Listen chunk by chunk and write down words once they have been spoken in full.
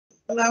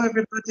Hello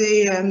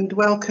everybody and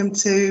welcome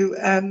to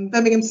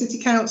Birmingham City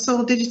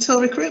Council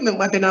Digital Recruitment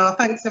webinar.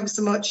 Thanks ever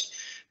so much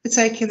for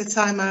taking the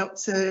time out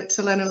to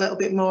learn a little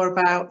bit more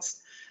about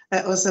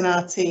us and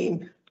our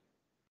team.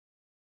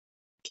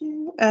 Thank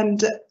you.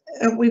 And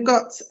we've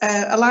got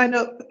a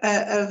lineup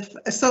of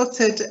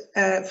assorted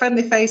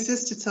friendly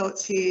faces to talk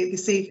to you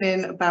this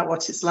evening about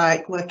what it's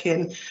like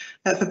working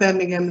for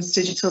Birmingham's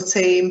digital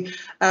team,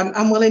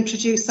 and we'll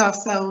introduce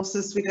ourselves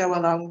as we go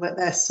along, but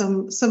there's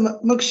some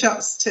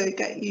mugshots to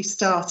get you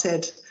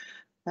started.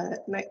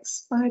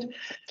 Next slide.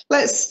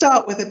 Let's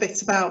start with a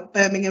bit about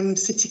Birmingham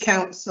City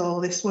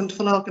Council, this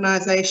wonderful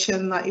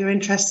organisation that you're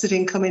interested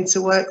in coming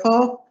to work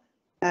for.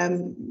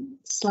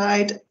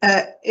 Slide.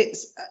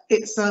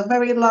 It's a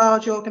very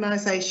large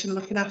organisation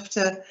looking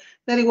after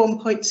nearly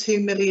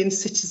 1.2 million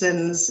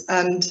citizens,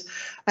 and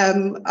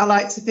I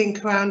like to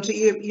think around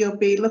you'll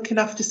be looking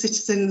after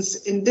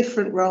citizens in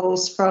different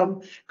roles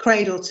from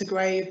cradle to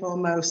grave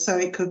almost. So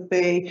it could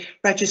be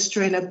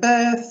registering a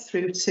birth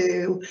through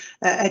to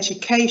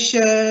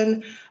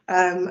education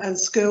and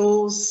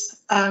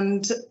schools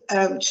and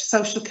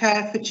social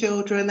care for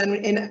children, then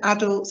in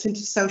adults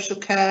into social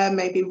care,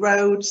 maybe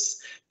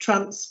roads,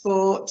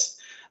 transport,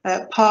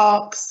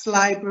 parks,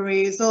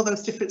 libraries, all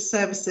those different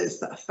services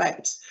that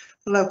affect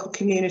the local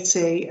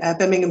community.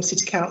 Birmingham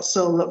City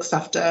Council looks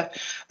after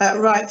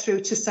right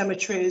through to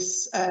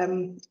cemeteries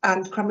and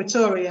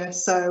crematoria.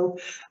 So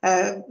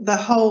the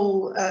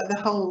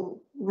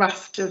whole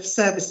raft of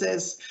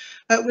services.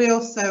 We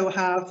also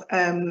have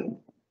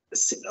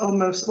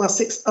almost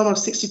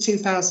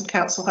 62,000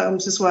 council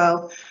homes as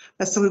well.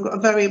 So we've got a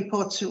very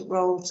important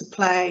role to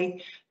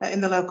play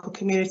in the local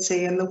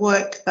community, and the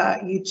work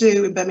that you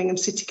do in Birmingham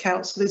City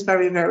Council is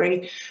very,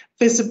 very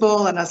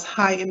visible and has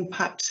high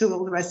impact to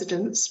all the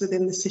residents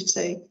within the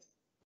city.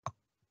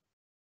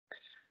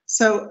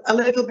 So a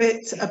little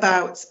bit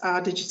about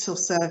our digital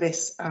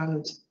service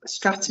and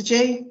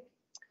strategy.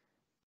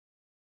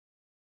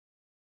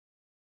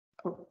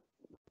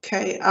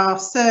 Okay, our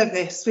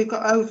service, we've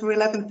got over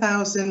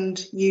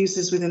 11,000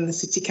 users within the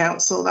City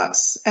Council,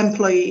 that's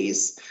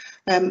employees.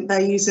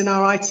 They're using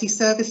our IT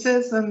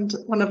services, and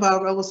one of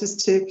our roles is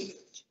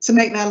to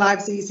make their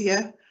lives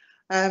easier.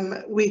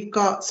 We've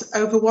got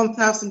over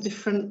 1,000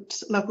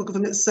 different local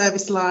government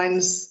service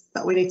lines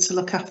that we need to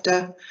look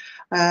after,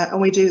 and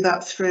we do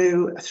that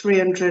through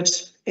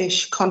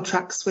 300-ish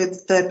contracts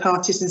with third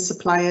parties and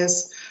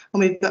suppliers,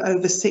 and we've got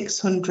over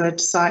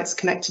 600 sites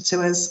connected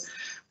to us.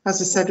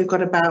 As I said, we've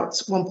got about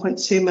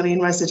 1.2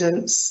 million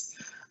residents.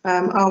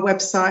 Our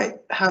website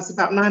has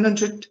about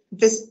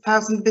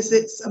 900,000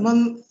 visits a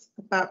month,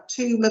 about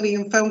 2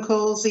 million phone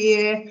calls a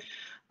year,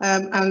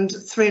 and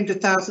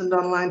 300,000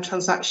 online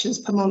transactions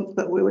per month,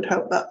 but we would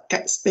hope that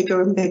gets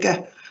bigger and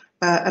bigger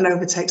and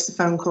overtakes the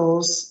phone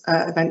calls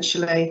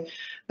eventually.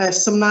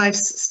 Some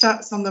nice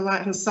stats on the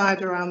right hand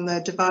side around the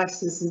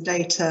devices and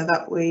data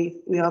that we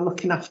are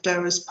looking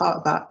after as part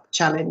of that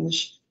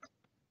challenge.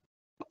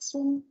 Next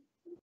one.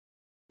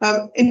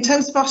 In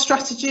terms of our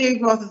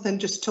strategy, rather than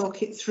just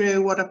talk it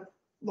through,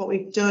 what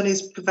we've done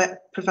is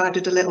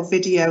provided a little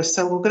video.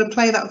 So we're going to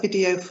play that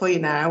video for you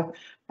now,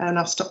 and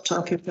I'll stop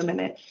talking for a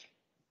minute.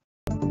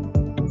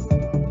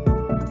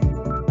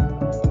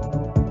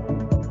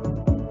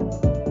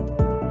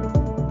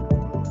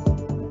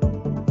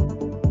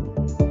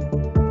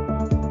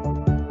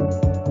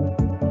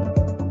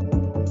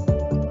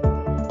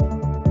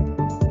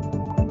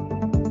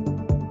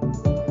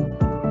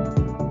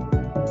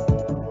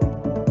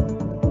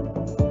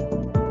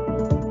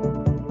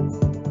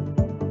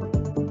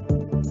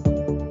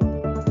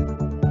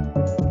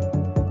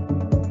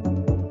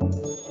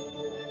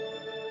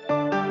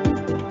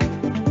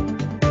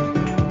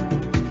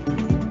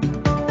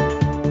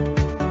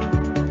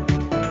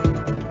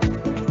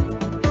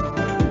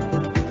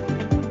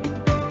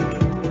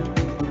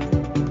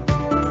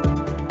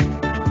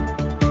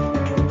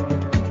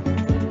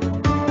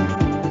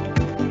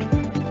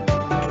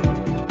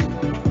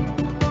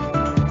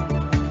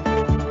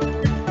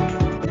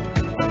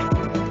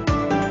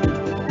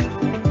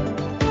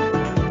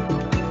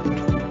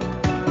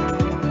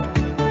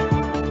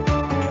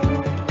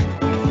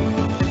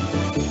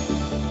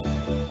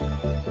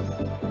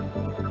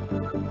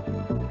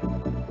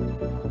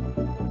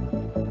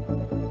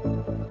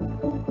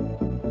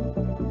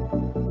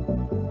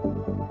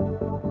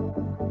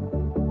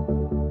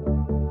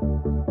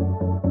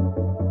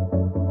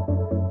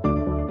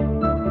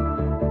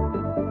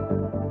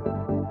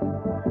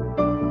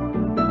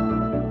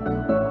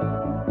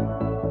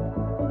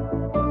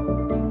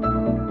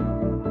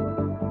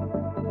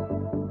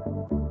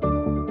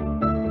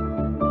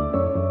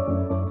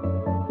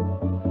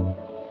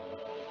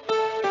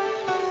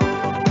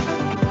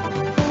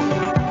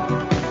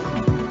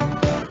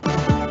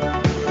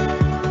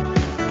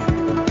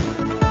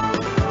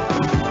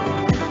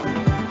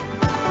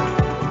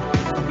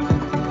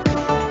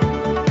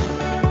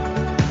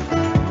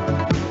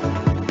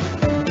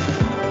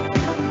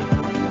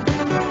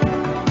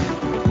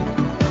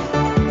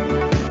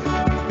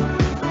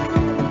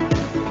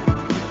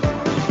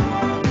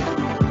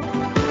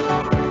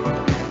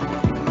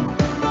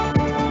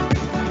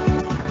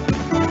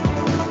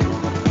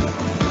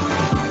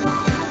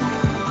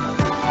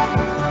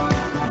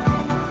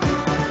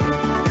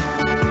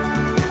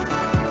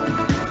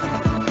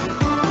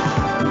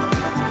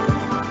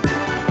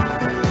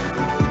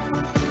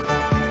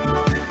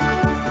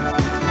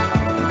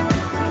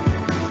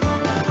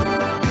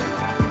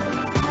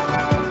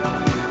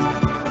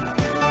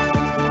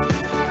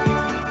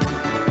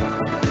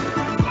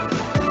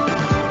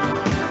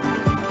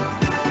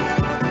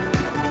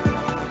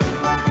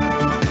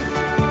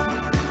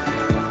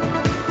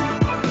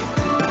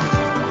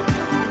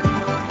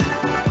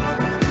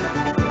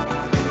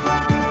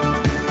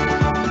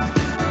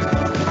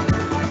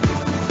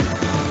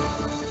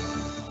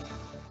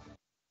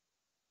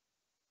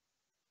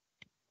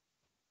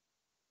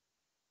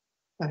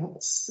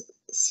 Thanks,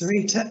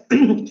 Surita.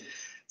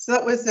 So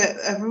that was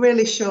a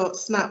really short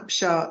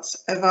snapshot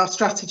of our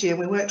strategy, and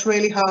we worked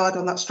really hard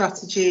on that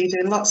strategy,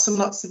 doing lots and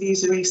lots of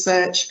user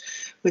research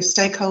with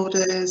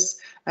stakeholders,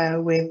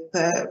 with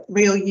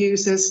real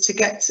users, to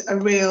get a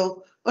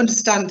real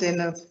understanding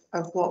of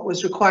what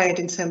was required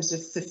in terms of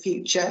the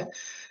future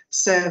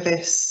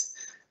service.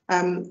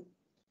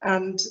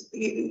 And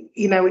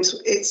you know,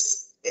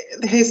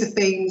 here's the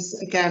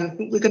themes again.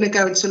 We're going to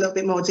go into a little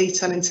bit more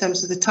detail in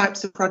terms of the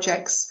types of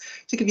projects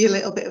to give you a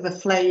little bit of a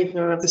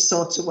flavour of the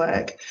sort of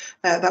work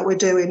that we're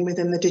doing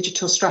within the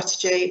digital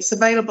strategy. It's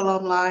available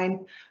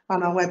online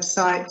on our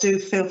website. Do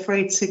feel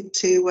free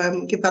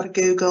to give that a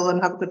Google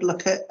and have a good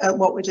look at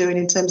what we're doing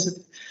in terms of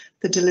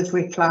the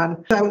delivery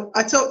plan. So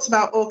I talked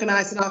about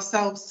organising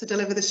ourselves to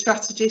deliver the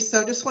strategy,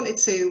 so I just wanted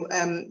to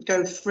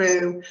go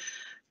through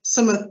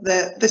some of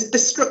the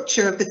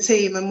structure of the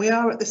team, and we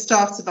are at the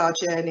start of our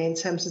journey in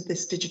terms of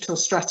this digital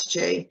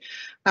strategy,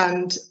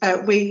 and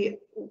we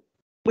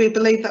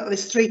believe that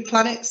there's 3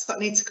 planets that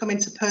need to come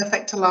into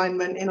perfect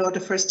alignment in order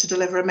for us to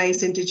deliver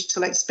amazing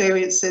digital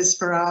experiences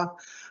for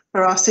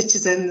our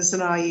citizens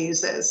and our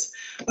users.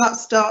 That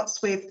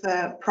starts with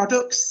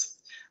products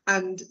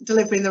and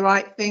delivering the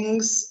right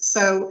things.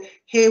 So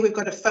here we've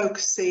got a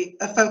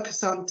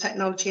focus on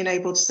technology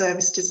enabled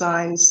service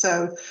design,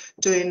 so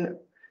doing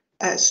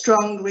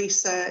strong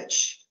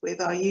research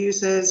with our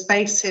users,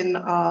 basing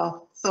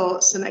our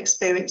thoughts and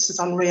experiences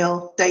on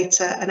real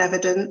data and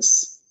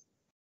evidence.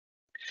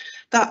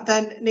 That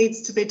then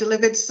needs to be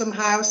delivered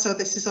somehow, so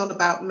this is all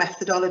about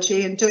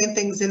methodology and doing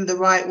things in the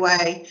right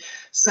way,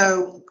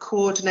 so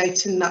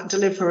coordinating that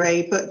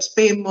delivery but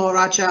being more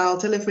agile,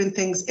 delivering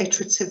things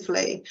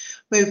iteratively,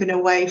 moving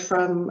away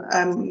from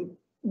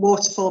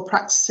waterfall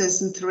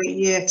practices and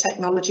 3-year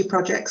technology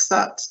projects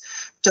that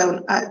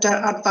don't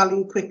add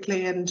value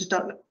quickly and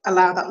don't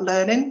allow that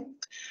learning.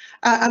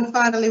 And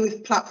finally,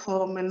 with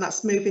platform, and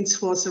that's moving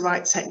towards the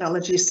right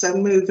technology, so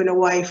moving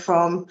away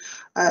from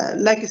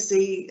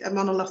legacy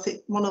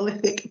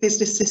monolithic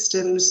business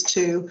systems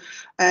to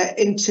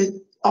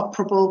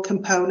interoperable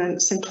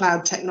components and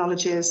cloud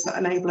technologies that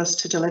enable us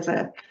to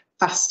deliver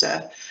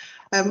faster.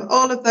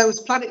 All of those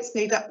planets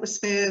need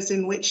atmospheres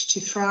in which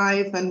to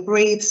thrive and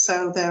breathe,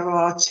 so there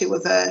are 2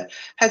 other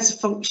heads of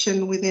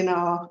function within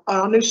our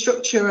new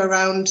structure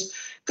around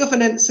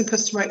governance and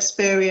customer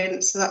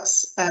experience.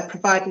 That's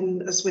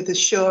providing us with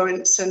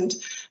assurance and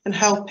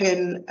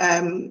helping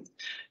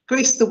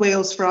grease the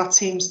wheels for our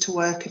teams to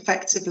work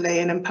effectively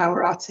and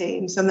empower our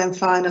teams. And then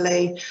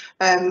finally,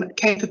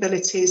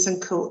 capabilities and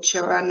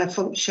culture, and a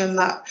function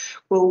that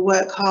will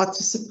work hard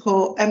to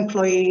support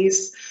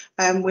employees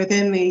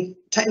within the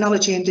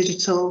technology and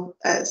digital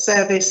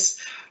service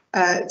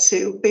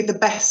to be the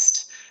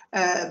best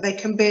they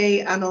can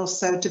be, and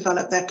also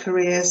develop their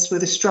careers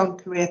with a strong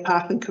career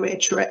path and career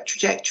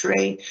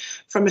trajectory,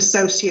 from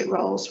associate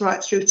roles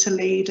right through to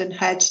lead and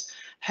head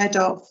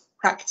of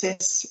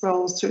practice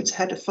roles through to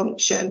head of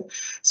function.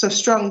 So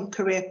strong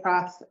career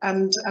path,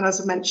 and as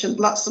I mentioned,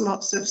 lots and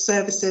lots of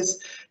services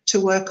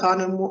to work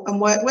on and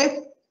work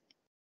with.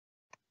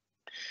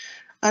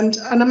 And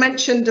I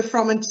mentioned a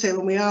from and to,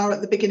 and we are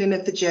at the beginning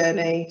of the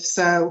journey.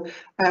 So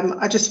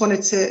I just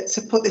wanted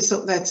to put this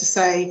up there to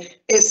say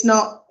it's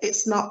not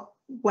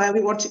where we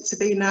want it to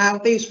be now.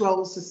 These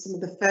roles are some of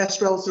the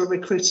first roles we're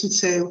recruiting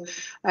to,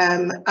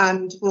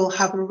 and we'll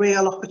have a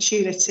real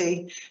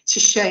opportunity to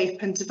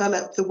shape and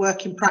develop the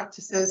working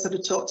practices that I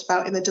talked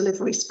about in the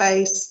delivery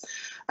space,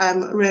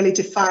 really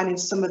defining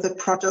some of the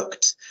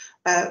product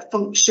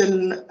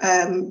function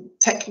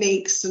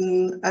techniques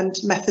and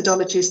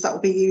methodologies that will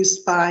be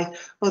used by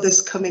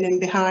others coming in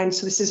behind.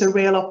 So this is a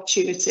real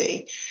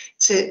opportunity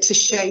to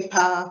shape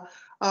our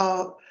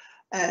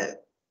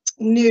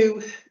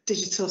new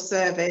digital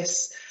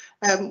service.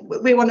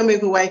 We want to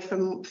move away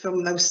from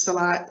those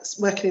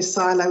working in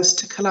silos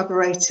to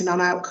collaborating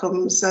on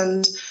outcomes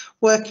and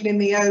working in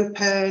the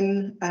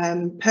open,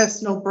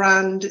 personal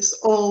brand. It's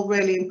all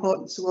really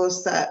important to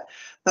us that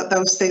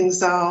those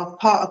things are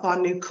part of our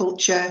new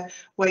culture,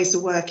 ways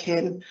of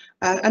working,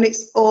 and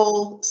it's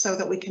all so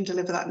that we can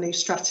deliver that new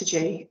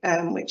strategy,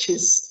 which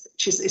is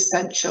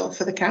essential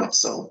for the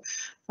council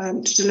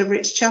to deliver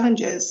its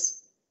challenges.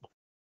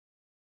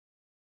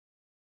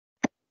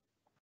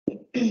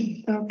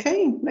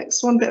 Okay,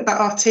 next one bit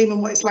about our team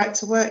and what it's like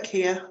to work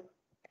here.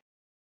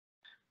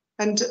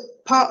 And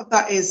part of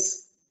that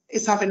is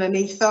having an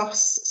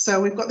ethos.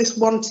 So we've got this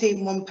one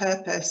team, one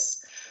purpose.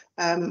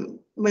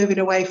 Moving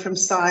away from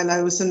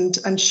silos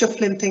and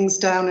shuffling things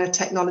down a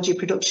technology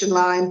production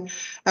line.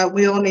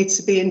 We all need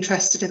to be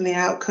interested in the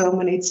outcome,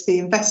 we need to be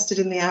invested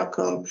in the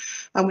outcome,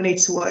 and we need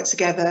to work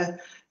together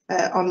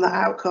on that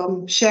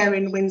outcome,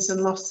 sharing wins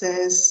and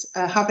losses,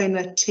 having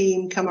a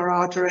team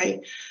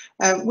camaraderie.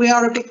 We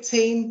are a big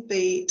team.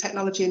 The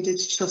technology and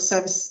digital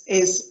service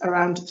is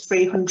around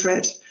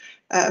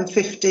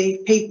 350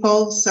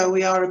 people, so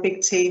we are a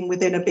big team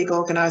within a big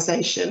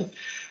organisation.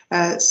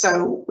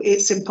 So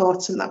it's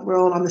important that we're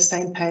all on the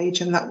same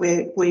page and that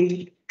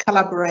we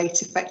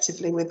collaborate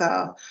effectively with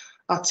our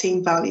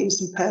team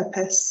values and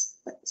purpose.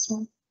 Next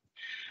one.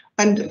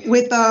 And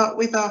with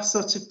our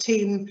sort of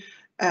team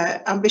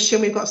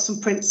ambition, we've got some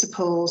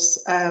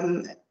principles,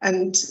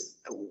 and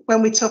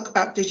when we talk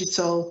about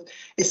digital,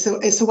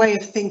 it's a way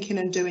of thinking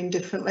and doing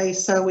differently.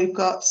 So we've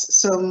got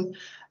some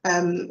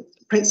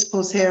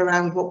principles here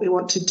around what we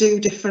want to do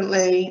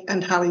differently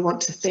and how we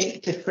want to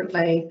think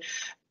differently.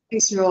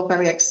 These are all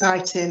very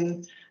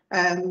exciting.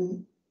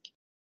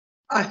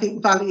 I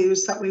think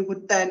values that we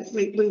would then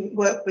we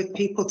work with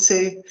people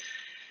to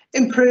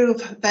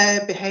improve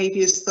their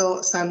behaviours,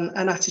 thoughts and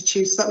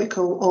attitudes, so that we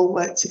can all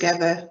work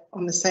together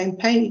on the same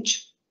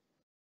page.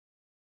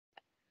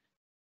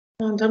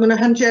 And I'm going to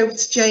hand you over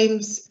to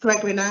James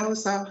Gregory now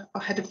as our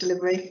Head of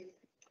Delivery.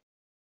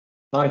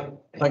 Hi,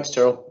 thanks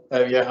Cheryl.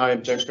 Yeah, hi,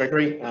 I'm James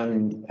Gregory.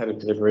 I'm Head of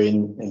Delivery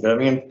in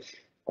Birmingham.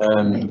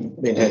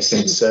 Been here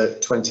since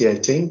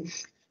 2018.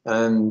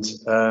 And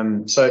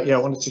so yeah, I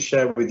wanted to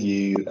share with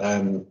you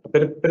a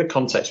bit of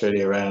context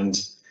really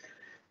around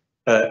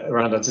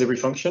our delivery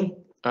function.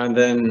 And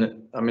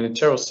then, I mean, as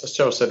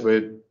Cheryl said,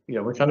 we're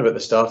kind of at the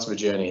start of a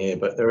journey here,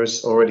 but there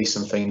is already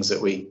some things that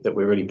we're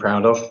really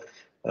proud of,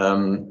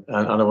 and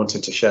I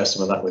wanted to share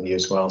some of that with you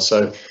as well.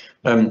 So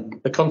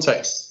the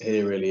context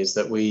here really is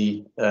that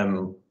we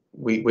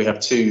have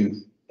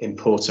two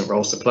important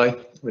roles to play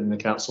within the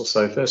council.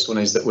 So first one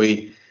is that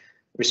we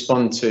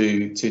respond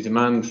to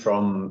demand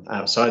from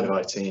outside of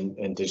IT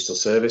in digital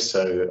service,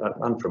 so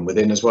and from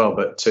within as well,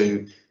 but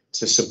to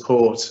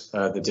support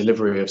the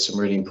delivery of some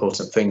really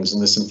important things.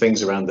 And there's some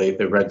things around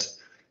the red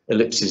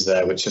ellipses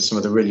there, which are some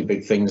of the really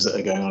big things that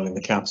are going on in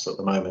the council at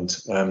the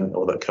moment,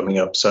 or that are coming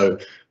up. So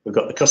we've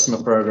got the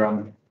customer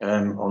programme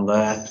on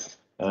there.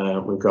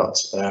 We've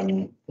got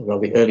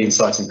the early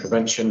insight and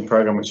prevention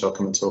programme, which I'll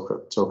come and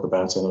talk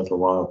about in a little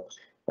while.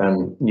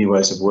 New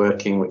ways of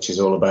working, which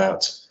is all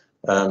about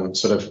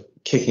sort of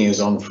kicking us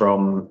on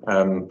from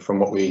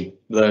what we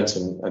learnt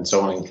and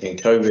so on in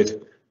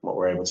COVID, what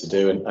we're able to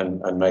do, and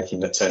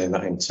turning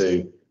that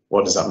into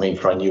what does that mean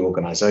for our new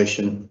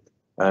organisation.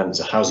 There's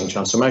a housing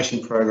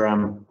transformation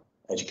programme,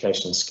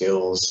 education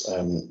skills,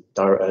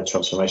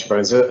 transformation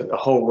programme. There's a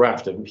whole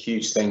raft of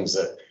huge things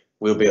that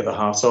we'll be at the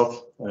heart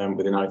of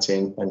within IT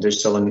and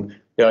digital. And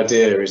the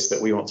idea is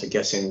that we want to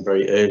get in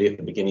very early at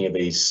the beginning of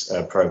these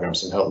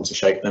programmes and help them to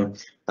shape them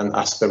and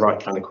ask the right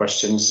kind of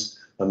questions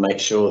and make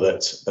sure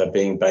that they're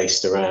being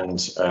based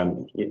around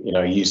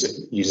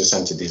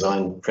user-centered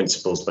design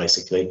principles,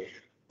 basically.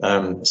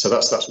 So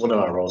that's one of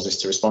our roles, is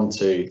to respond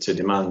to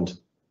demand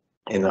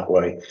in that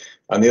way.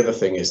 And the other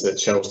thing is that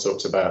Cheryl's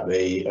talked about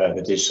the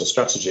digital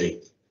strategy,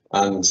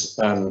 and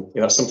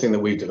that's something that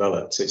we've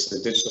developed. It's the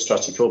digital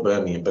strategy for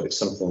Birmingham, but it's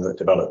something that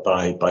developed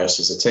by us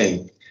as a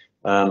team,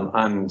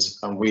 and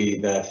we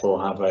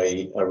therefore have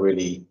a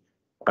really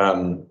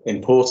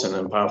important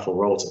and powerful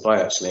role to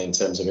play, actually, in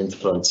terms of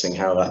influencing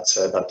how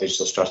that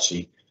digital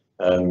strategy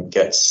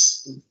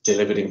gets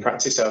delivered in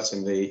practice out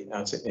in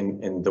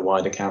the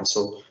wider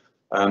council.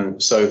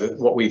 So that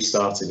what we've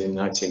started in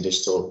IT and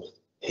digital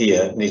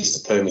here needs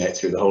to permeate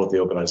through the whole of the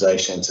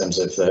organisation in terms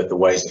of the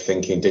ways of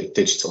thinking,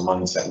 digital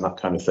mindset, and that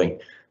kind of thing.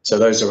 So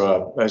those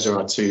are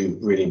our two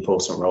really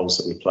important roles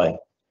that we play.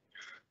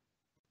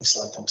 Next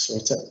slide, thanks,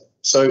 Surita.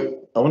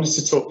 So I wanted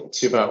to talk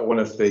to you about one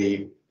of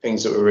the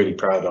things that we're really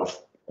proud of,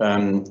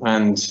 and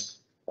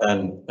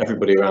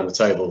everybody around the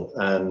table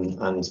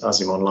and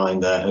Azim online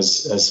there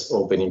has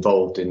all been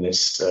involved in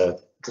this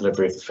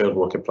delivery of the field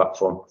worker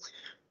platform.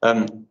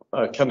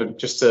 Kind of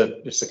just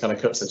to kind of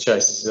cut to the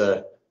chase,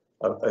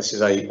 this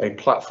is a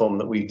platform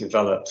that we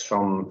developed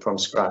from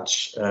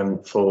scratch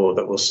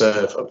that will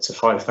serve up to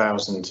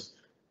 5,000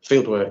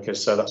 field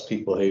workers. So that's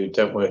people who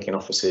don't work in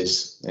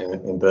offices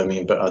in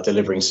Birmingham but are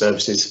delivering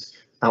services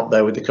out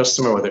there with the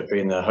customer, whether it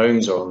be in their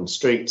homes or on the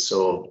streets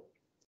or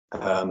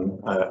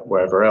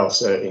wherever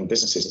else, in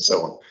businesses and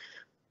so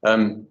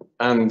on.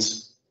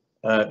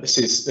 This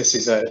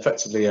is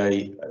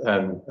effectively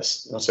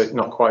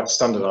not quite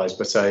standardised,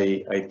 but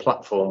a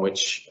platform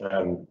which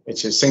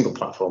it's a single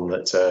platform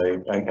that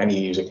any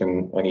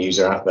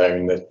user out there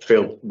in the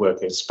field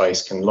worker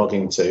space can log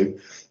into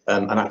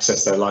and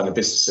access their line of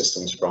business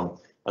systems from,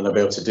 and they'll be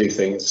able to do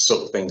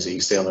sort of things that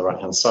you see on the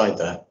right hand side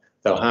there.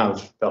 They'll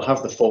have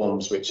the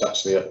forms, which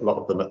actually a lot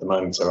of them at the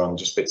moment are on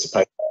just bits of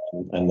paper,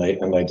 and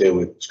they deal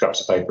with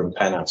scraps of paper and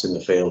pen out in the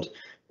field,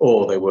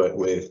 or they work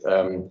with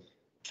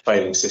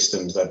failing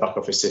systems, their back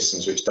office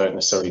systems, which don't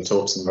necessarily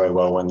talk to them very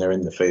well when they're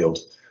in the field.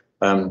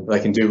 They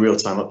can do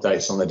real-time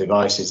updates on their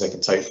devices. They can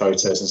take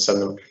photos and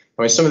send them.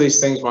 I mean, some of these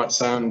things might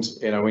sound,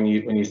 when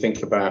you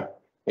think about,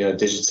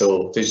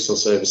 digital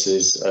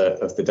services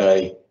of the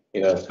day,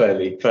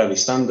 fairly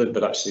standard,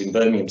 but actually in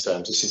Birmingham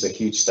terms, this is a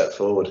huge step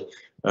forward,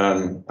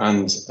 and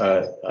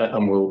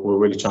will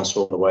really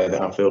transform the way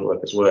that our field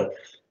workers work.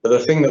 But the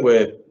thing that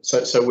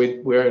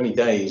we're only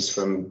days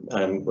from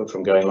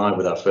going live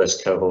with our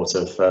first cohort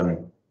of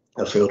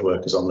field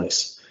workers on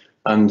this,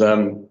 and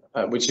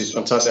which is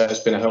fantastic. It's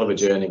been a hell of a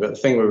journey. But the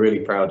thing we're really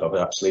proud of,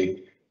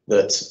 actually,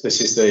 that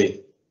this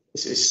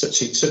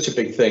is such a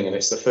big thing, and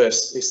it's the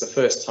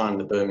first time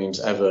that Birmingham's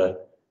ever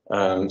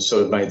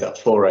sort of made that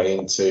foray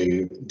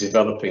into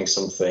developing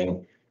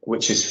something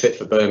which is fit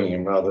for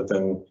Birmingham, rather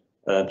than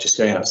just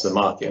going out to the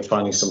market and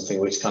finding something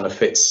which kind of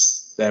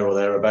fits there or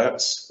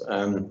thereabouts,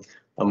 and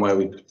where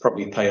we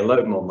probably pay a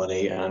load more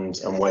money and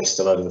waste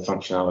a load of the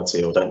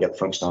functionality, or don't get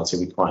the functionality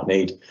we quite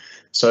need.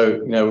 So,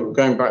 you know,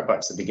 going back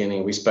to the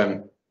beginning, we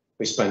spent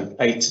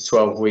 8 to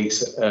 12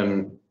 weeks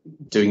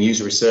doing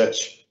user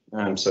research.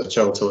 So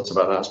Cheryl talked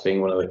about that as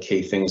being one of the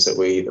key things that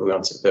we're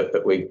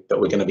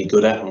going to be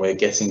good at, and we're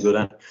getting good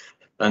at.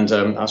 And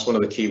that's one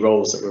of the key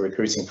roles that we're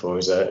recruiting for,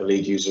 is a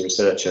lead user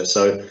researcher.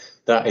 So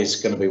that is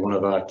going to be one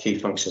of our key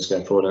functions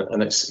going forward.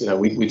 And it's, you know,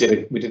 we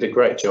did a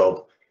great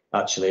job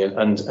actually,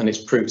 and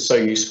it's proved so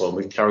useful.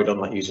 We've carried on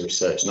that user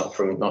research,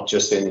 not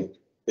just in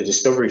the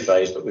discovery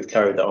phase, but we've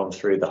carried that on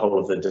through the whole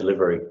of the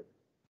delivery.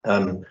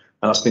 And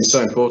that's been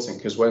so important,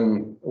 because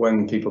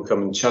when people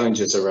come and challenge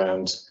us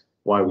around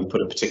why we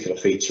put a particular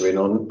feature in,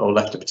 or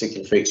left a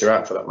particular feature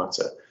out for that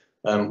matter,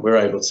 we're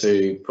able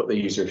to put the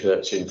user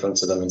research in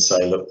front of them and say,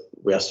 look,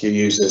 we asked your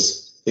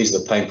users, these are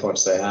the pain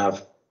points they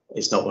have.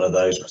 It's not one of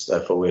those,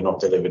 therefore we're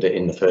not delivered it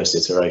in the first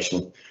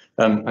iteration.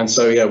 And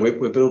so, yeah,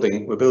 we're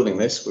building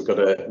this. We've got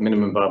a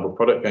minimum viable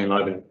product going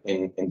live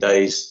in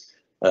days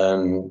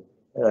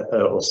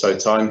or so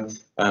time,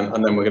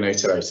 and then we're going to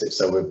iterate it.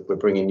 So we're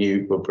bring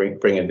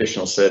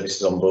additional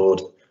services on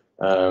board,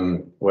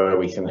 where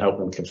we can help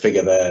them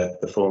configure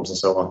the forms and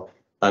so on.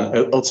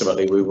 And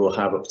ultimately, we will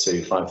have up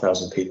to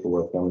 5,000 people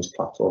working on this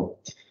platform.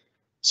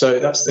 So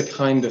that's the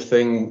kind of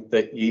thing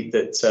that you'd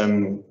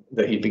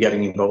be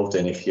getting involved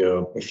in if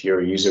you're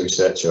a user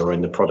researcher or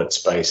in the product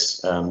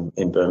space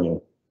in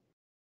Birmingham.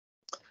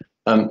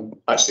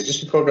 Actually,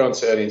 just before I go on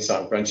to early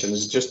insight prevention,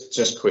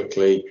 just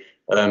quickly,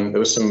 there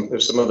was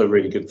some other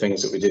really good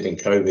things that we did in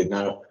COVID.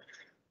 Now,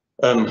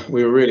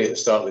 we were really at the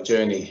start of the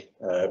journey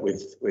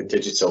with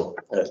digital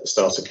at the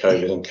start of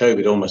COVID, and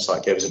COVID almost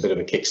like gave us a bit of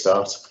a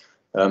kickstart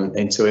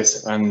into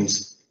it. And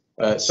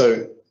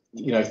so,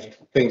 you know,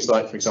 things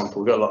like, for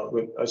example, we've got a lot,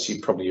 as you're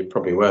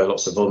probably aware,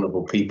 lots of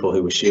vulnerable people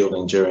who were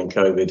shielding during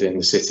COVID in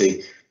the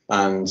city,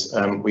 and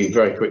we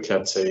very quickly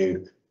had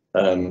to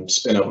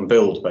spin up and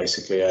build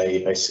basically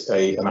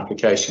an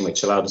application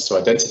which allowed us to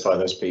identify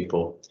those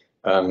people,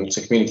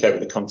 to communicate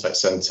with the contact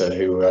centre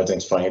who were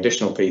identifying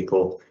additional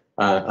people,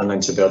 and then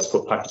to be able to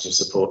put package of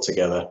support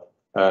together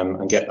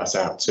and get that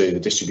out to the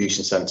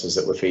distribution centres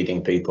that were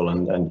feeding people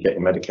and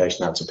getting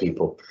medication out to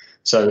people.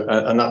 So,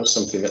 and that was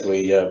something that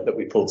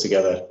we pulled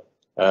together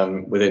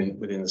within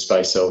the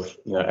space of,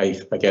 you know,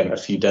 a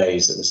few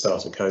days at the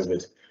start of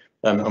COVID,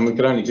 and we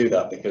could only do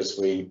that because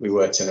we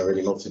worked in a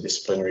really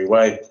multidisciplinary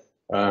way.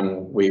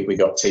 We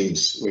got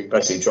teams. We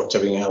basically dropped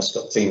everything else,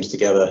 got teams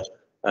together,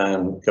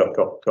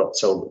 got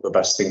told the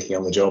best thinking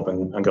on the job,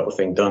 and got the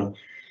thing done.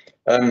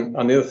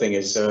 And the other thing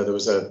is there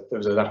was a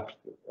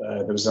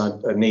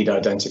need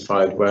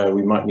identified where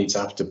we might need to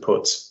have to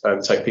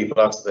take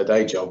people out of their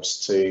day jobs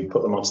to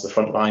put them onto the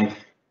front line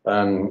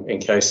in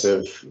case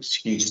of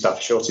huge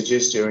staff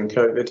shortages during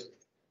COVID.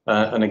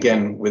 And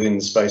again, within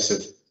the space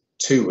of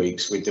 2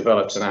 weeks, we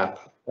developed an app,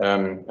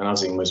 and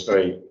Azim was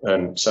very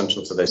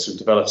central to this. We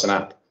developed an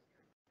app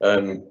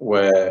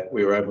where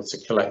we were able to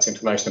collect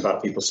information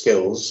about people's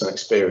skills and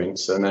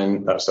experience, and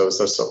then that was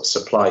the sort of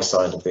supply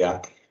side of the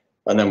app.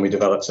 And then we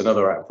developed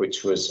another app,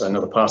 which was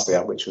another part of the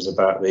app, which was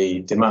about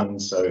the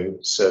demand. So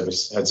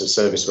heads of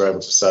service were able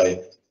to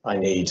say, I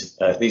need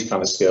these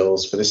kind of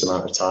skills for this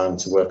amount of time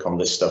to work on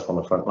this stuff on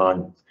the front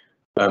line.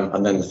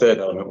 And then the third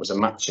element was a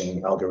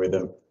matching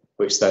algorithm,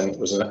 which then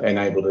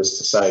enabled us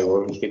to say,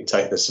 well, we could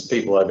take some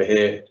people over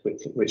here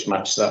which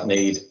match that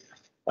need.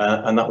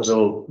 And that was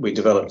all we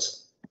developed.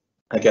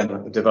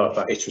 Again, we developed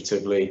that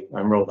iteratively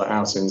and rolled that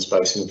out in the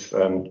space of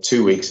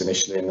 2 weeks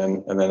initially, and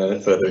then a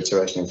further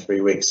iteration in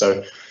 3 weeks.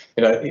 So,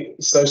 you know,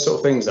 it's those sort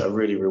of things that are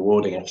really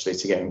rewarding actually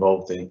to get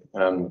involved in,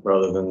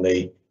 rather than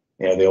the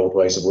old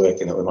ways of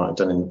working that we might have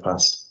done in the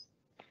past.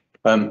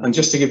 And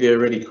just to give you a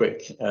really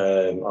quick,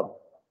 I've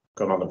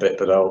gone on a bit,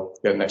 but I'll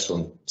get the next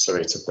one.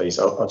 Surita, please.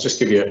 I'll just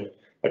give you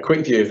a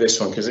quick view of this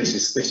one, because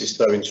this is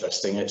so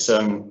interesting. It's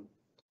I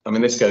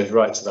mean, this goes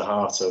right to the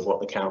heart of what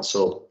the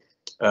council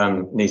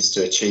needs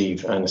to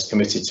achieve and is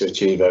committed to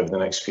achieve over the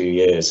next few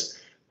years.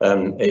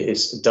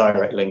 It's a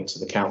direct link to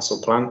the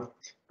council plan,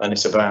 and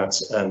it's about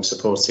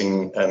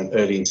supporting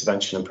early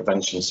intervention and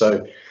prevention.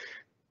 So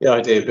the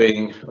idea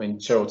being, I mean,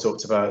 Cheryl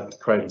talked about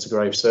cradle to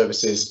grave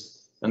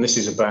services, and this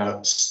is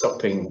about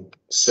stopping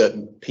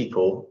certain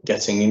people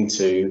getting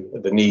into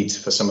the need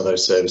for some of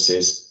those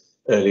services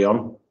early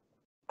on.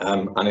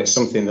 And it's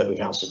something that the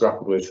council has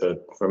grappled with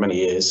for many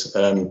years,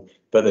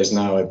 but there's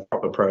now a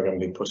proper programme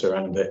being put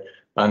around it.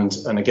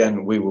 And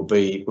again, we'll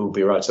be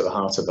right at the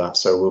heart of that.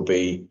 So we'll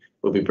be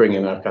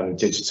bringing our kind of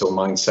digital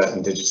mindset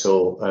and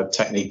digital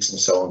techniques and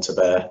so on to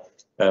bear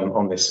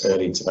on this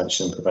early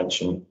intervention and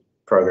prevention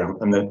programme.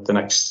 And the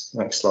next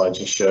slide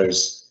just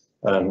shows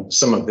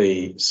some of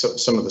the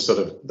sort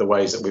of the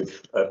ways that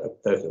we've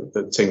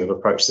the team have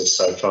approached this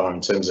so far in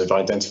terms of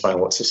identifying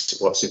what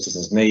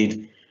citizens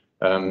need.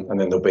 And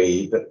then there'll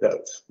be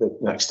the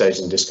next stage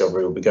in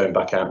discovery will be going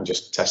back out and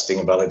just testing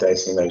and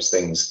validating those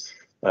things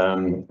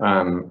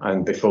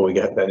and before we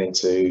get then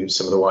into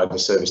some of the wider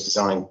service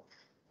design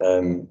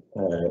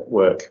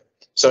work.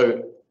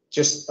 So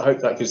just I hope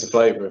that gives a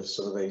flavour of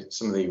some of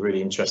the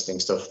really interesting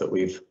stuff that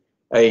we've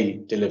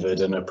delivered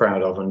and are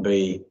proud of, and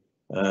B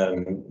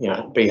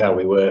how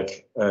we work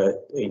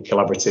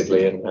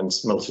collaboratively and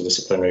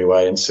multidisciplinary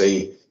way, and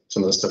see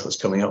some of the stuff that's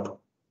coming up.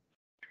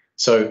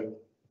 So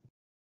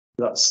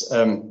that's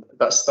some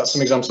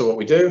examples of what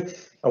we do.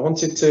 I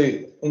wanted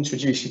to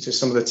introduce you to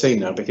some of the team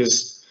now,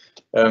 because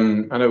I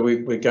know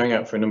we're going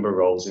out for a number of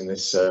roles in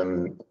this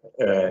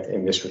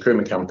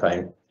recruitment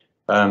campaign,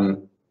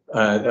 and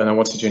I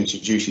wanted to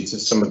introduce you to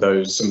some of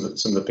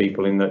the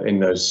people in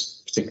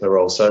those particular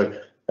roles. So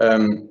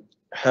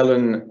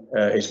Helen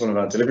is one of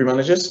our delivery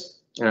managers,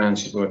 and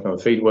she's working on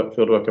the field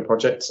worker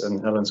project,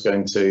 and Helen's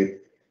going to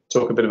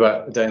talk a bit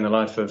about the day in the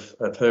life of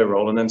her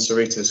role, and then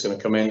Surita's going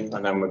to come in,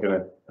 and then we're going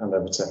to hand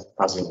over to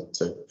Azim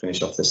to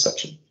finish off this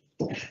section.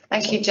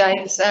 Thank you,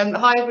 James.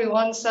 Hi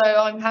everyone, so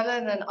I'm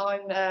Helen, and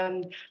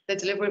I'm the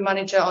delivery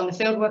manager on the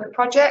field worker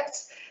project.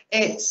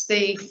 It's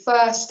the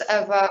first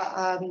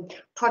ever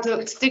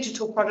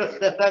digital product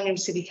that Birmingham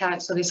City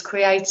Council is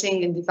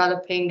creating and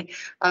developing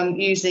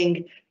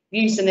using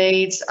user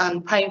needs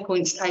and pain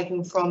points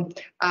taken from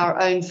our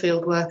own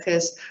field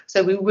workers.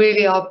 So we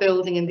really are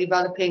building and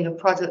developing a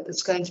product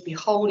that's going to be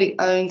wholly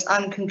owned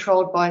and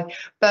controlled by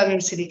Birmingham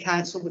City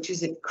Council, which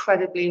is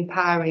incredibly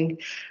empowering.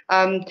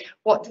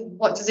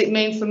 What does it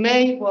mean for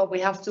me? Well, we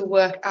have to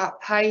work at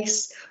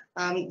pace.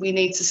 We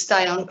need to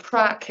stay on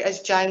track.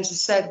 As James has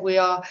said, we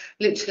are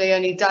literally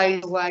only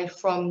days away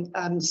from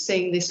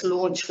seeing this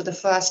launch for the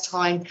first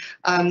time,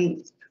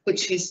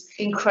 which is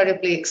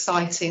incredibly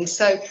exciting.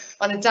 So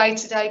on a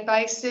day-to-day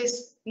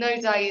basis, no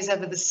day is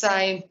ever the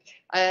same.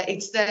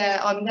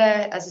 I'm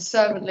there as a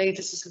servant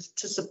leader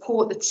to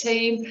support the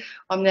team.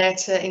 I'm there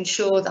to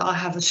ensure that I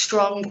have a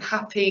strong,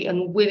 happy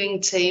and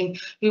willing team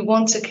who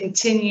want to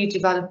continue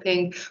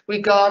developing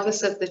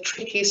regardless of the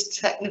trickiest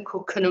technical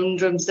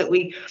conundrums that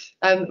we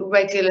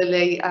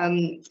regularly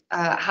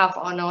have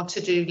on our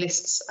to-do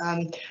lists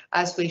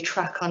as we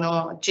track on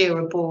our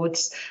Jira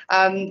boards.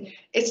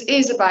 It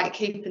is about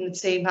keeping the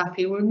team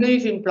happy,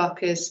 removing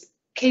blockers,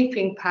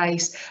 keeping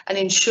pace and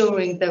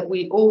ensuring that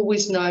we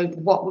always know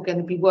what we're going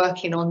to be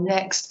working on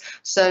next.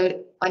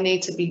 So I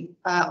need to be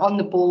on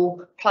the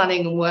ball,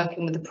 planning and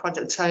working with the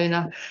product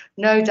owner.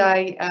 No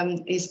day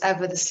is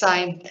ever the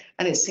same,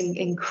 and it's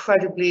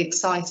incredibly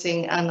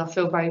exciting, and I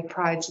feel very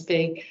proud to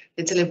be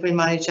the delivery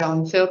manager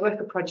on the field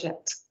worker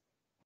project.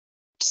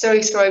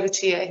 Surita, over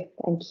to you.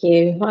 Thank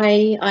you.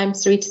 Hi, I'm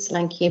Surita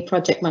Solanki,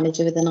 project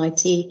manager within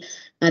IT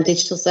and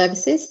digital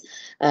services.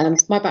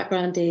 My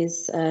background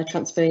is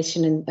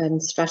transformation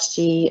and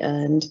strategy,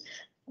 and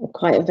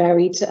quite a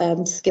varied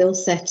skill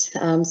set.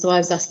 So I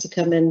was asked to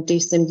come and do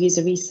some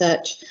user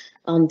research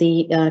on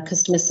the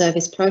customer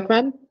service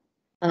program.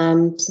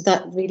 So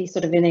that really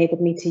sort of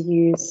enabled me to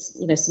use,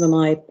 some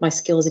of my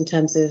skills in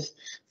terms of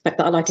the fact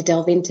that I like to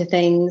delve into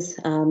things,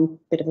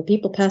 bit of a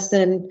people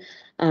person,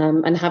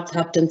 and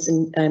have done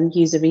some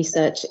user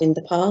research in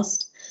the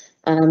past.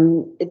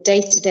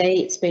 Day to day,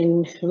 it's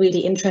been really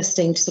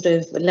interesting to sort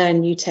of learn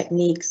new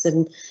techniques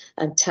and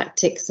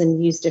tactics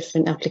and use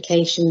different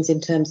applications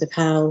in terms of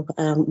how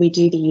we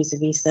do the user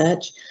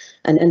research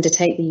and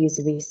undertake the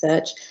user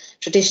research.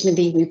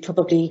 Traditionally, we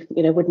probably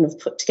wouldn't have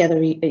put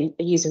together a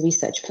user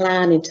research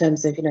plan in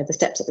terms of the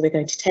steps that we're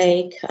going to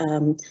take,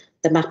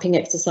 the mapping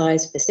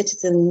exercise for the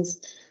citizens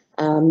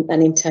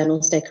and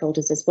internal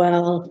stakeholders as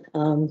well,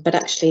 but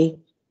actually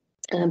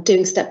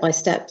doing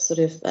step-by-step sort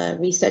of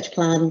research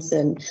plans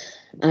and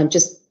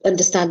just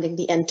understanding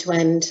the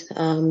end-to-end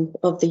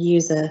of the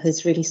user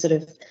has really sort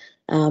of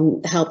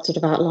helped sort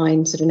of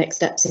outline sort of next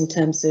steps in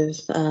terms of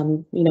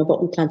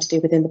what we plan to do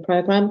within the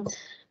programme.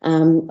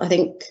 I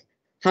think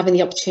having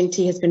the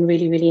opportunity has been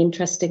really, really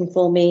interesting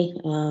for me,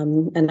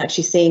 and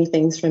actually seeing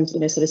things from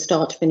sort of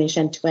start to finish,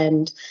 end to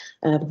end,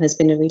 has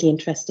been a really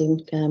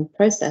interesting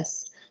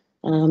process.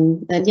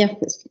 And yeah,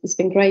 it's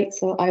been great.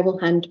 So I will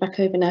hand back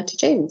over now to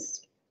James.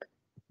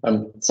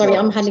 Sorry,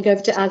 I'm handing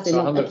over to Azim.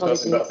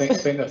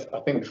 I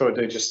think before I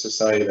do, just to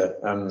say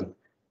that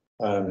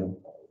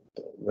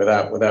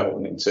without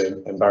wanting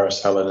to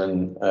embarrass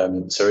Helen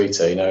and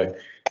Surita,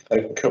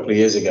 a couple of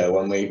years ago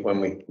when we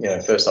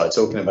first started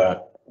talking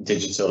about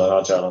digital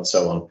and agile and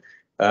so on,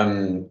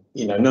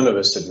 none of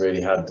us had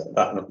really had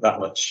that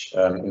much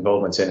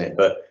involvement in it,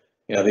 but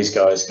these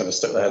guys kind of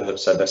stuck their head up,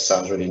 said this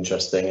sounds really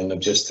interesting, and have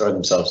just thrown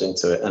themselves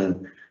into it.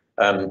 And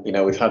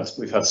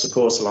we've had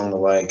support along the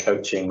way,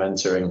 coaching,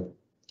 mentoring.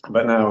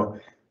 But now,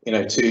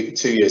 2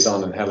 years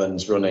on, and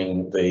Helen's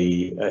running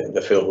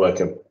the field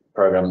worker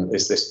program.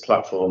 Is this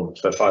platform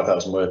for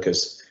 5,000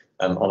 workers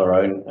on her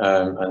own,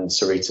 and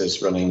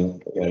Surita's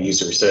running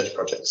user research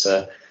projects.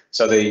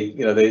 So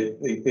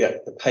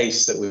the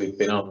pace that we've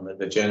been on,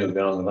 the journey we've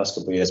been on the last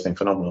couple of years, has been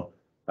phenomenal.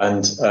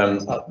 And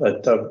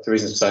the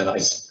reason for saying that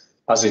is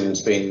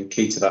Azim's been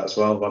key to that as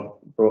well. I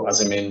brought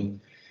Azim in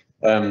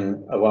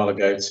a while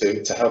ago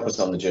to help us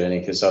on the journey,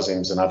 because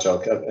Azim's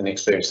an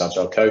experienced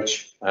agile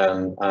coach,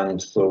 and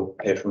we'll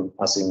hear from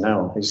Azim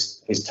now,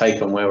 his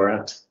take on where we're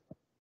at.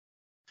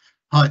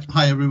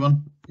 Hi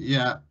everyone.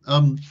 Yeah,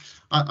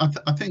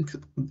 I think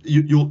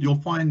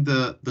you'll find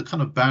the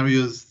kind of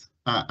barriers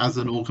as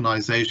an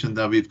organisation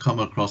that we've come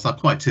across are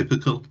quite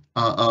typical,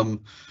 and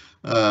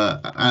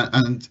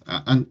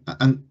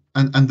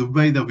the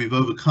way that we've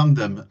overcome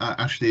them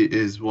actually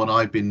is what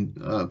I've been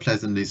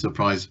pleasantly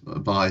surprised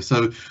by.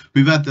 So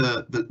we've had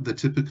the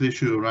typical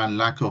issue around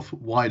lack of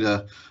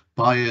wider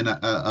buy-in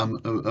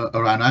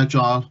around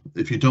agile.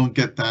 If you don't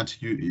get that,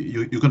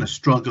 you're going to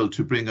struggle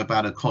to bring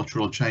about a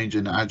cultural change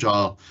in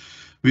agile.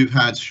 We've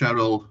had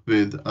Cheryl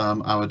with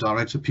our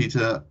director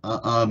Peter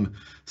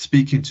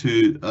speaking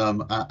to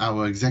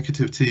our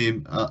executive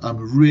team,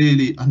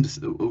 really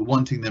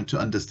wanting them to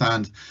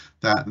understand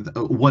that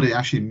what it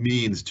actually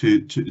means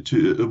to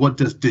what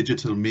does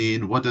digital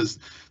mean, what does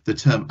the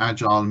term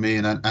agile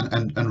mean,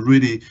 and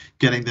really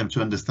getting them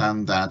to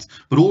understand that.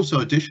 But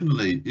also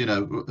additionally, you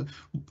know,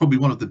 probably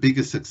one of the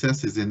biggest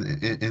successes in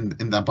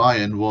that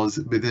buy-in was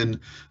within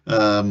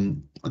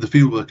the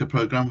field worker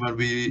program, where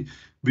we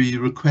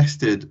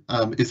requested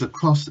is a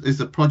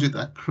project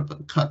that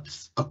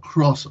cuts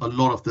across a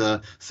lot of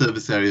the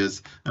service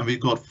areas, and we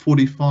got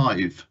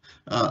 45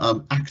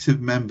 active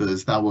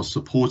members that were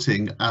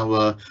supporting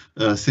our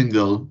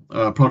single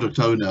product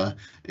owner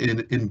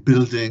in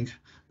building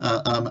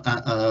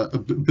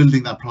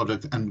that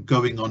product and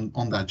going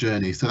on that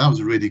journey. So that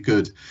was really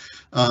good.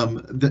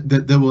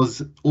 There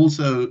was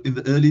also in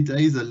the early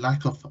days a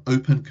lack of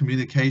open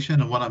communication,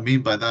 and what I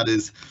mean by that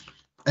is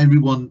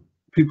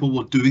people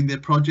were doing their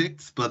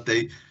projects, but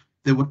they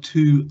were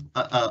too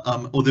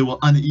or they were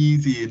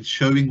uneasy in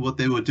showing what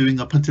they were doing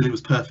up until it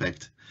was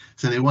perfect.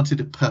 So they wanted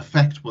to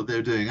perfect what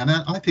they're doing, and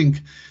I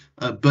think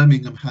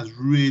Birmingham has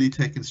really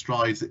taken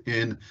strides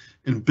in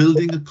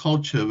building a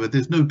culture where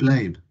there's no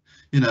blame.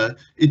 You know,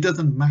 it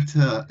doesn't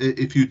matter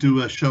if you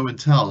do a show and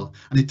tell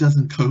and it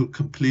doesn't go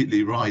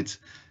completely right.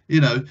 You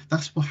know,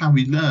 that's how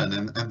we learn,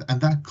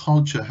 and that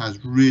culture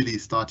has really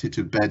started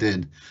to bed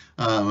in,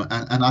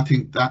 and I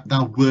think that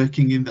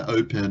working in the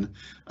open,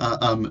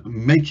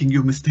 making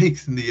your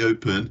mistakes in the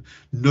open,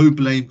 no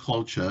blame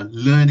culture,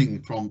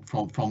 learning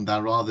from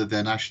that rather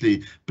than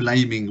actually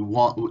blaming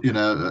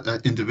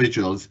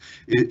individuals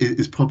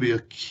is probably a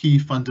key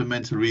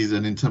fundamental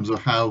reason in terms of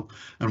how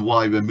and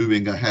why we're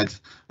moving ahead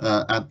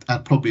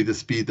at probably the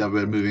speed that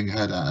we're moving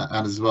ahead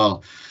at as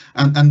well.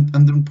 And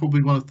then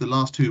probably one of the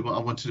last two what I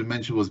wanted to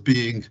mention was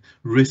being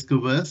risk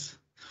averse.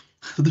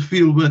 The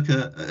field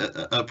worker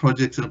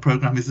project and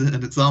program is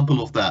an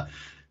example of that.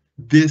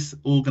 This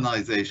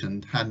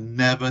organisation had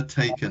never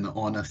taken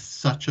on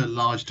such a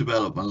large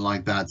development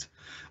like that,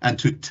 and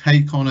to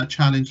take on a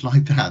challenge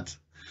like that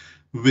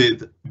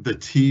with the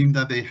team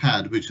that they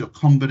had, which is a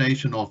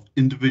combination of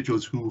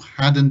individuals who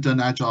hadn't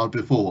done agile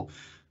before,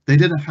 they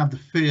didn't have the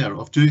fear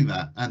of doing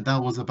that, and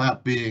that was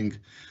about being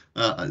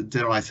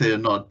dare I say or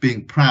not,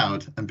 being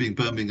proud and being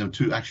Birmingham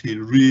to actually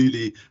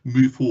really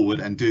move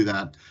forward and do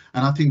that.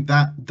 And I think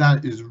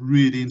that is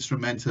really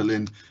instrumental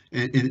in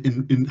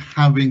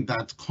having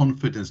that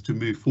confidence to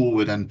move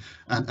forward and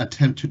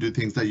attempt to do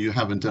things that you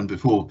haven't done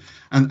before.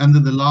 And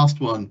then the last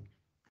one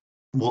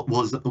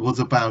was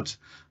about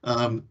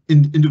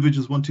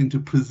individuals wanting to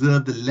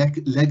preserve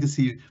the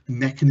legacy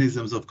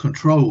mechanisms of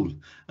control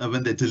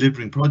when they're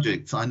delivering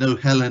projects. I know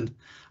Helen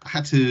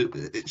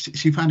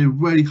she found it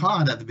very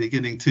hard at the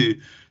beginning to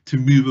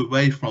move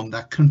away from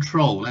that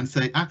control and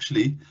say,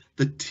 actually,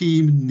 the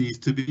team needs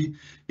to be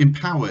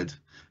empowered,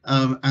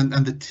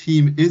 and the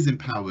team is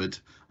empowered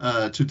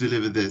to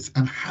deliver this,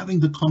 and having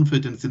the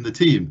confidence in the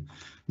team.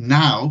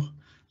 Now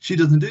she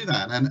doesn't do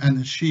that,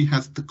 and she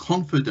has the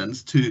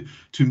confidence to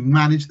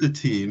manage the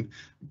team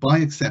by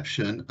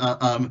exception,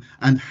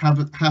 and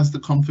has the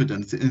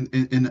confidence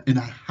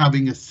in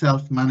having a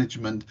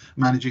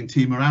managing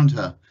team around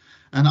her.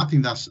 And I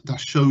think that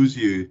shows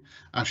you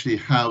actually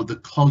how the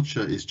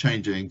culture is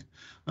changing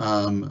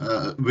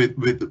with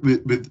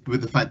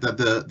the fact that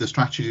the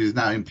strategy is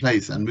now in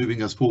place and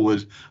moving us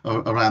forward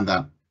around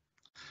that.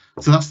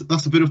 So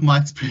that's a bit of my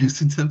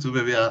experience in terms of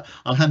where we are.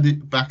 I'll hand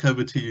it back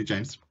over to you,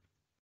 James.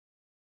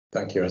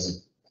 Thank you,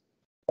 Azim.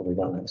 Probably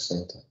that next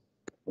thing.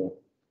 Yeah.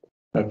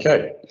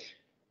 Okay,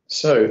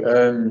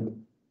 so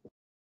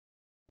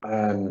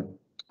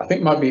I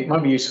think might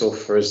be useful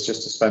for us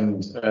just to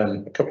spend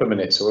a couple of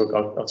minutes. So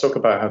I'll talk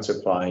about how to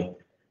apply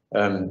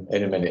in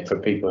a minute for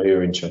people who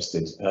are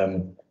interested.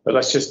 But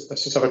let's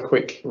just have a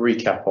quick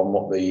recap on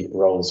what the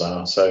roles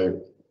are. So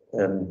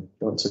you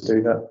want to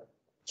do that,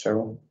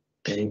 Cheryl?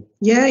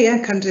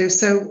 Yeah, can do.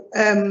 So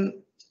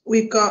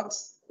we've got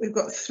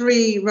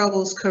 3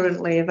 roles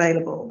currently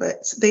available,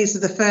 but these are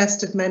the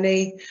first of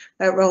many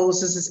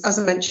roles. As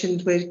I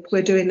mentioned,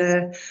 we're doing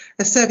a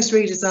service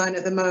redesign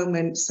at the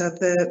moment, so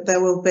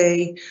there will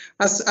be,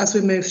 as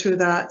we move through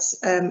that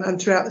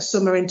and throughout the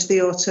summer into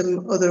the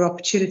autumn, other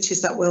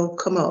opportunities that will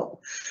come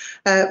up.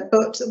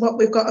 But what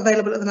we've got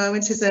available at the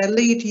moment is a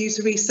lead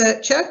user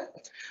researcher,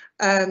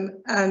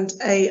 and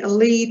a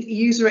lead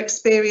user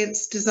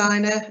experience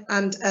designer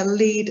and a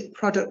lead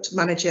product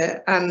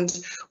manager. And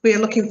we are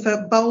looking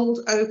for bold,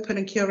 open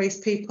and curious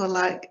people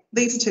like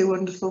these two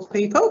wonderful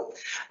people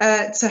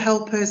to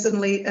help us and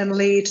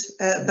lead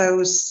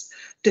those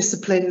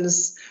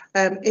disciplines.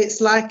 It's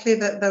likely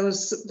that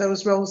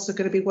those roles are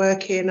going to be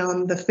working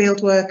on the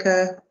field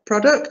worker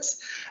product,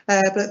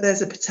 but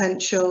there's a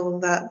potential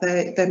that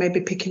they may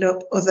be picking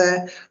up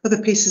other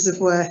pieces of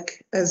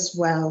work as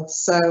well.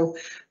 So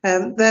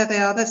there they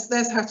are.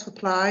 There's how to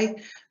apply,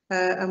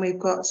 and we've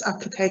got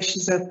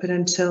applications open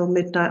until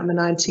midnight on the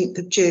 19th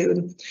of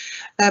June.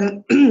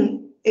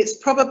 It's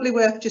probably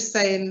worth just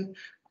saying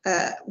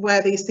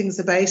where these things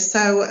are based.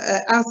 So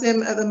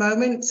Azim at the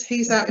moment,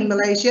 he's out in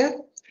Malaysia.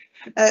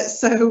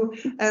 So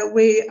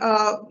we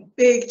are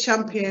big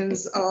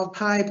champions of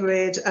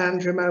hybrid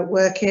and remote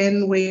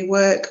working. We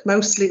work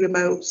mostly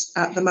remote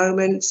at the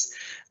moment,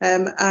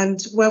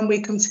 and when we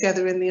come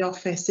together in the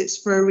office, it's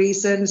for a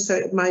reason. So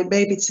it might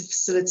maybe to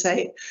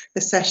facilitate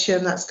the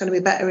session that's going to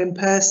be better in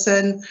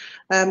person,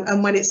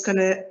 and when it's going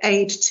to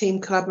aid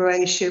team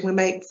collaboration, we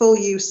make full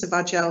use of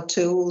agile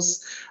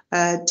tools,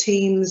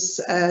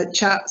 Teams,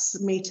 chats,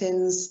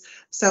 meetings,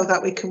 so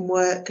that we can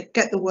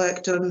get the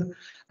work done.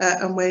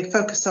 And we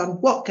focus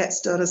on what gets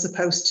done as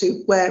opposed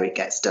to where it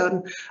gets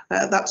done.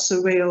 That's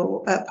a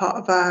real part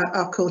of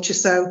our culture.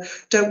 So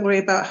don't worry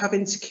about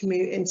having to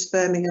commute into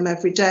Birmingham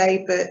every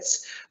day,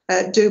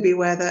 but do be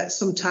aware that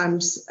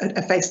sometimes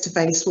a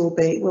face-to-face will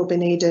be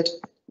needed.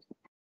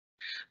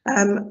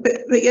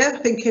 But yeah, I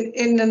think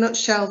in a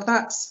nutshell,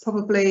 that's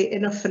probably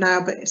enough for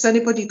now. But if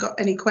anybody got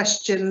any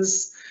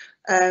questions,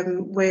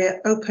 we're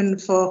open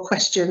for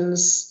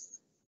questions.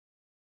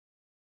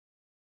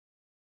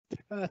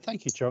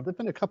 Thank you, Cheryl. There have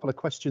been a couple of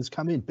questions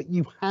come in, but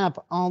you have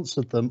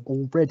answered them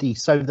already.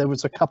 So there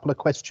was a couple of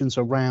questions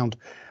around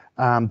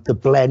the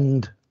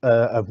blend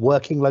of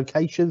working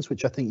locations,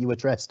 which I think you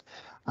addressed,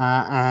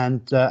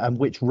 and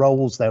which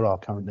roles there are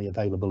currently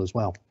available as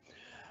well.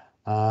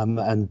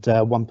 And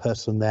one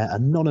person there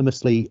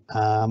anonymously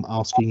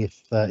asking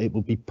if it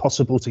would be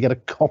possible to get a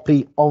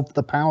copy of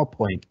the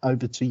PowerPoint.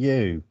 Over to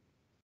you.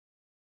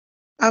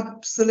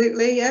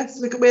 Absolutely, yes.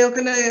 We're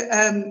going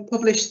to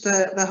publish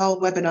the whole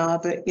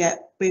webinar, but yeah,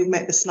 we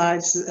make the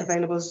slides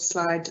available as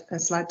a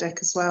slide deck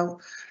as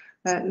well.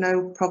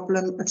 No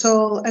problem at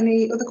all.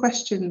 Any other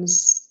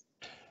questions?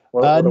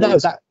 Well, No,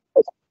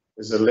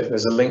 there's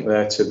a link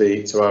there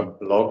to our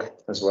blog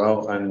as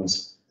well, and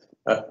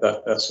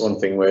that's one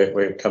thing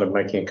we're kind of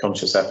making a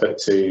conscious effort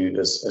to,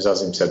 as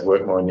Azim said,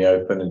 work more in the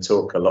open and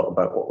talk a lot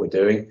about what we're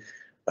doing.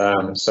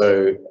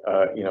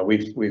 You know,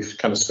 we've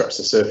kind of scratched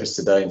the surface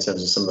today in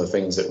terms of some of the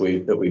things that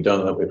we've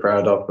done that we're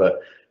proud of,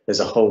 but there's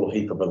a whole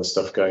heap of other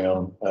stuff going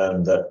on.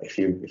 That if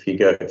you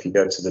go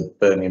to the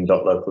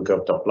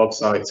birmingham.localgov.blog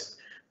site,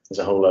 there's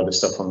a whole load of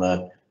stuff on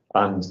there,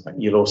 and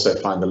you'll also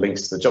find the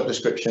links to the job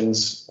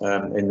descriptions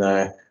in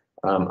there,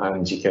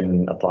 and you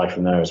can apply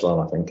from there as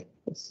well, I think.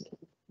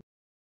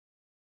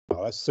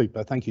 Oh, that's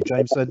super. Thank you,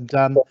 James.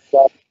 And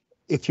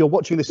if you're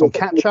watching this on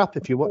catch up,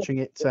 if you're watching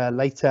it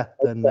later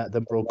than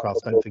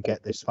broadcast, don't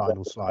forget this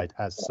final slide,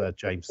 as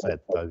James said,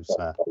 those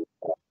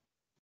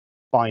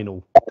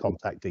final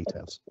contact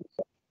details.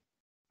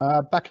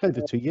 Back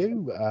over to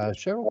you,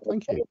 Cheryl.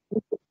 Thank you.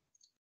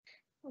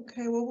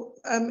 Okay, well,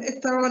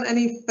 if there aren't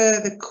any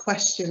further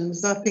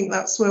questions, I think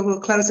that's where we'll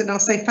close it. And I'll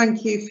say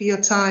thank you for your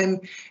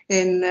time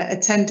in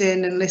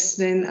attending and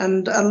listening,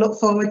 and I look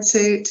forward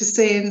to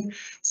seeing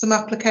some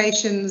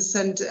applications.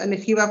 And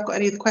if you have got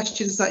any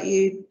questions that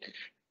you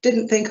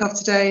didn't think of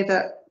today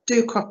that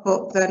do crop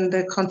up, then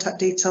the contact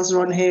details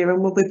are on here,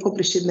 and we'll be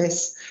publishing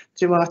this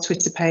through our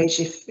Twitter page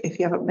if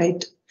you haven't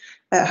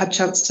had a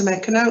chance to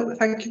make a note.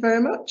 Thank you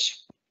very much.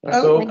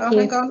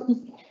 Hang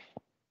on.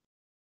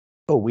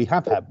 Oh, we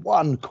have had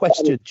one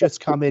question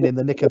just come in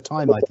the nick of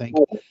time, I think.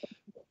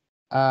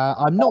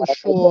 I'm not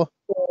sure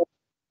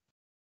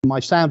my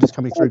sound is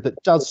coming through,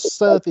 but does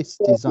service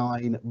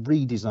design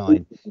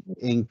redesign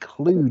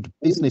include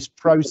business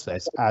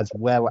process as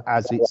well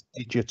as its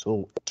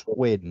digital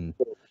twin?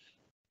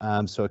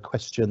 So a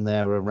question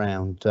there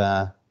around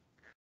the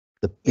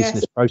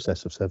business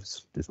process of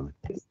service design.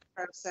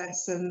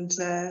 Process and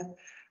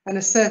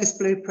a service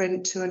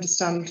blueprint to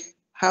understand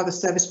how the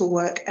service will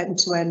work end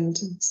to end.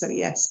 So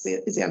yes,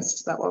 is the answer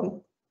to that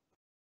one.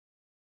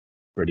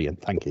 Brilliant,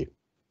 thank you.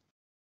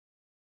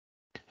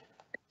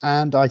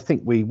 And I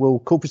think we will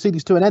call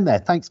proceedings to an end there.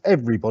 Thanks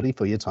everybody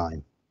for your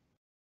time.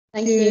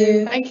 Thank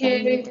you. Thank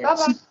you.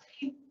 Bye-bye.